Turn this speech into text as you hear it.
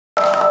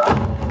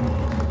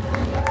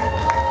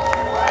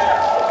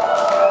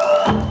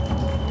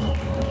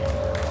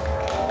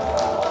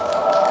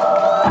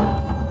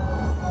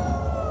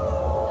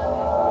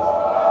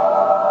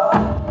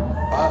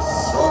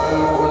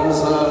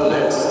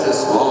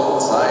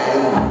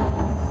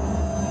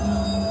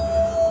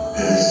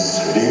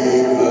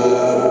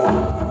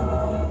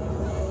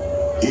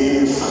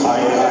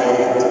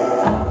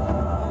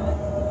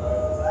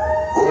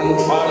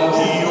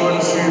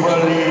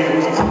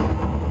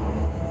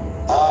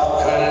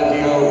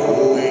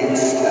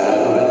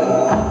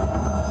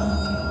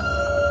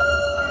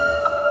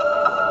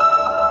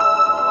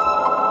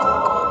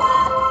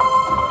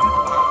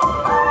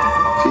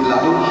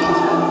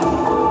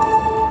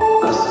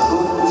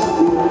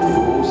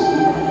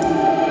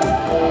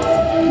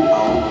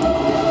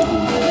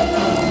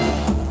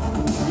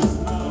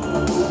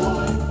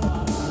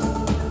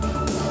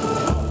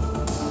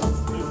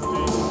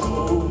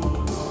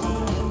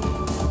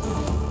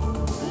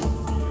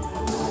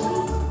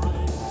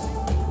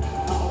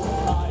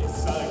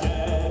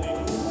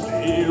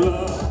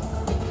mirror.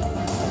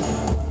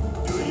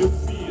 Do you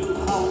feel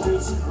how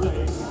this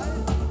rain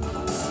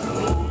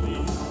slowly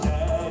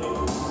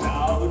getting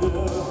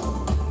louder?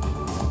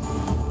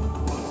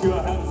 Put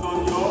your hands on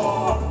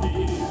your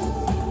ears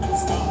and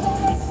start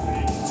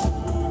listening to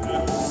the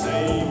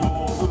same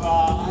old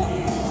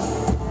lie.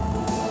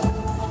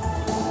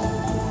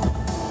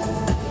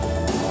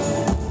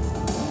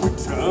 We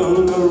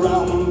turn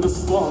around the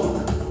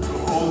swamp to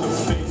all the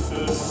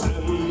faces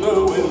in the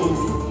wind.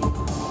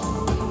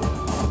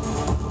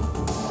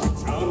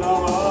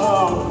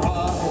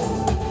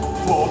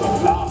 For the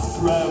last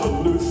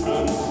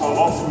revolution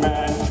of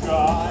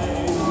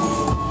mankind.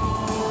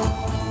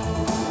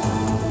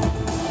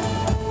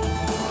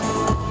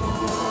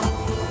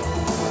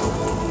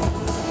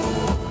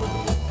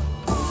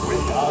 We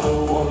are the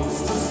ones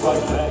to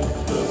strike back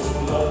the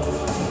flood.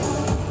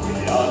 We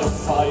are the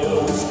fire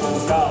which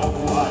burns out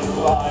white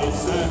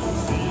lies. And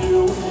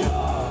here we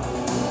are,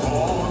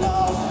 all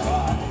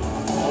outside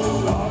for the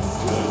last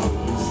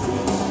revolution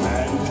of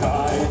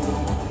mankind.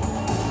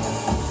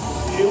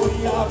 Here we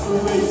are to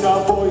raise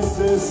our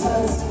voices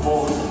as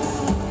one.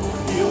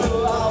 Here we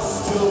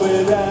last till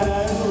it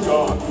ends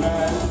gone.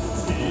 And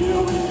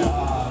here we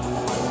are,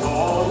 with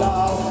all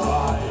our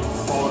fight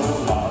for the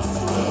last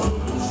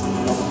revolution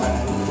of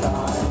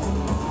mankind.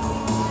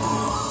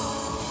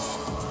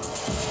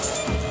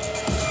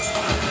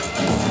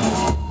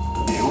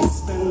 Here we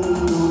stand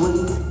in the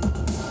wind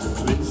to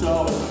clench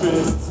our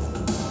fists,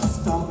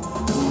 stop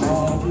the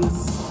madness.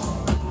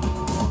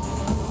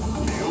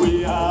 Here we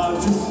are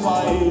to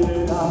fight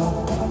it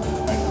out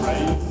and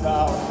raise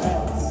our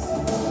heads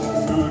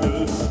to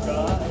the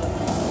sky.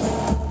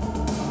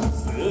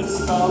 This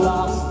is our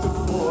last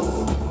effort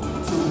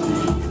to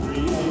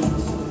recreate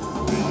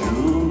the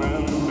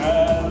human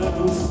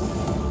balance.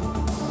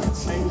 We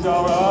change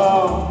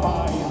our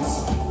minds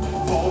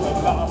for the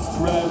last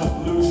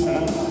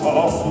revolution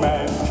of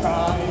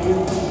mankind.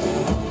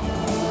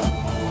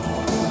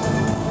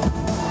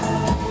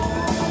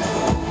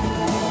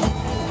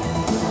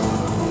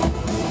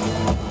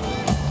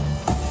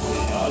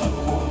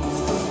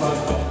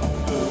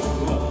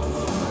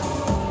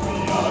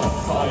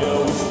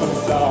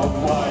 Down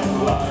white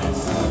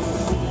lies, and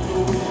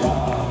here we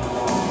are,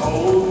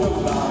 hold the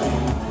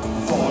line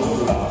for the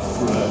last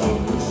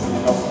revolution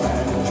of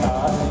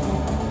mankind.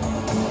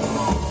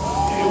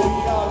 Here we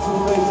are to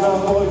raise our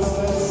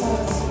voices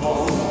as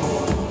one.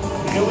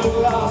 Here we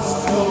last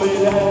till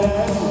it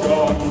ends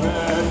gone.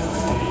 And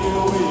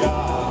here we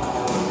are,